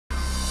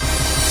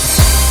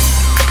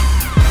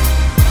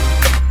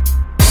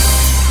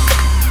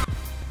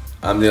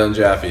I'm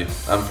Jaffe.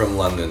 I'm from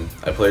London.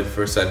 I played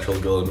for Central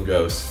Golden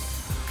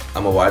Ghosts.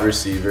 I'm a wide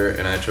receiver,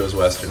 and I chose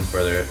Western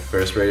for their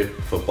first-rate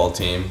football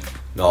team,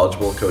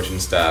 knowledgeable coaching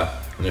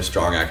staff, and their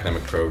strong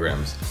academic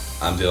programs.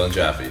 I'm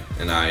Jaffe,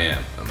 and I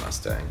am a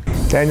Mustang.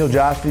 Daniel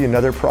Jaffe,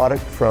 another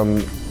product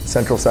from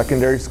Central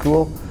Secondary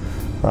School.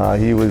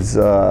 He was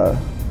the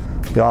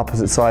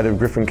opposite side of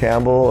Griffin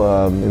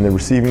Campbell in the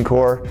receiving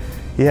corps.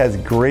 He has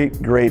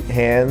great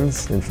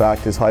hands. In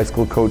fact, his high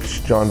school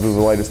coach, John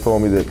Vuvalitis,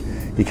 told me that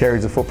he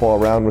carries the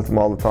football around with him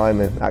all the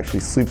time and actually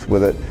sleeps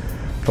with it.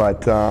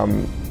 But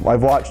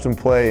I've watched him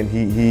play, and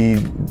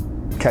he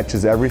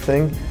catches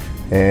everything,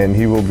 and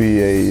he will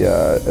be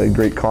a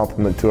great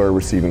complement to our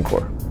receiving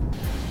corps.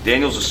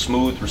 Daniel's a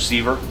smooth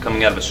receiver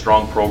coming out of a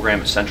strong program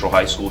at Central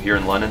High School here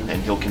in London,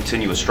 and he'll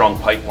continue a strong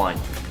pipeline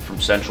from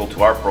Central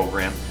to our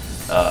program.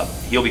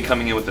 He'll be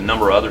coming in with a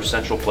number of other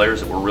Central players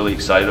that we're really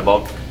excited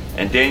about.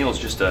 And Daniel's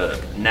just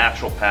a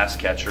natural pass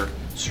catcher,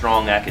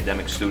 strong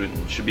academic student,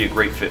 and should be a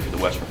great fit for the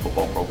Western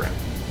football program.